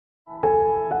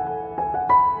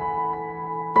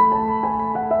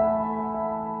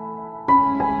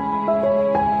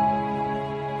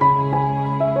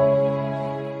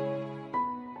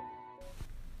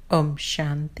ఓం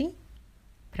శాంతి.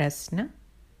 ప్రశ్న: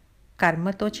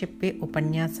 కర్మతో చెప్పే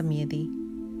ఉపన్యాసం ఏది?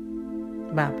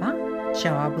 బాబా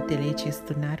జవాబు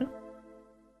తెలియచేస్తున్నారు.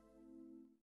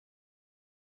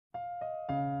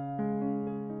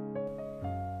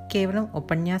 కేవలం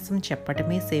ఉపన్యాసం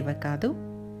చెప్పటమే సేవ కాదు,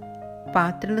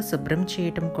 పాత్రలు శుభ్రం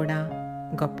చేయటం కూడా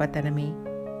గొప్పతనమే.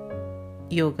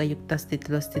 యోగయుక్త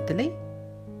స్థితులై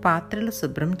పాత్రలు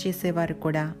శుభ్రం చేసేవారు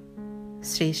కూడా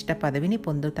శ్రేష్ఠ పదవిని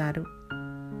పొందుతారు.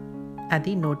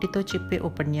 అది నోటితో చెప్పే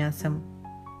ఉపన్యాసం,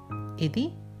 ఇది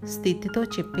స్థితితో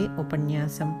చెప్పే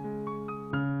ఉపన్యాసం.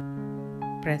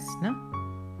 ప్రశ్న: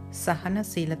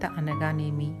 సహనశీలత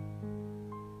అనగానేమి?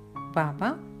 బాబా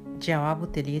జవాబు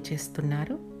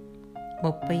తెలియచేస్తున్నారు.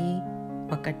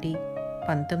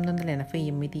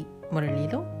 31/1988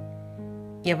 మురళిలో,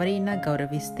 ఎవరైనా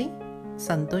గౌరవిస్తే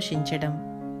సంతోషించడం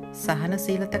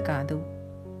సహనశీలత కాదు.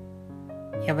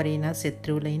 ఎవరైనా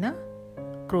శత్రువులైనా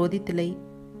క్రోధితులై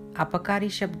అపకారి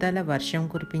శబ్దాల వర్షం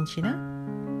కురిపించినా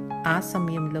ఆ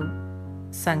సమయంలో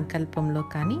సంకల్పంలో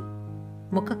కానీ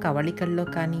ముఖ కవళికల్లో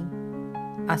కానీ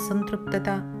అసంతృప్తత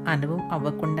అనుభవం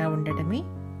అవ్వకుండా ఉండటమే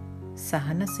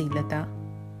సహనశీలత.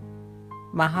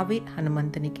 మహావీర్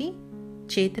హనుమంతునికి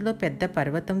చేతిలో పెద్ద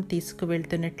పర్వతం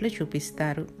తీసుకువెళ్తున్నట్లు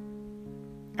చూపిస్తారు.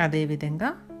 అదేవిధంగా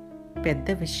పెద్ద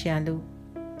విషయాలు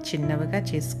చిన్నవిగా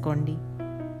చేసుకోండి.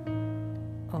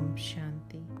 ఓం శాంతి.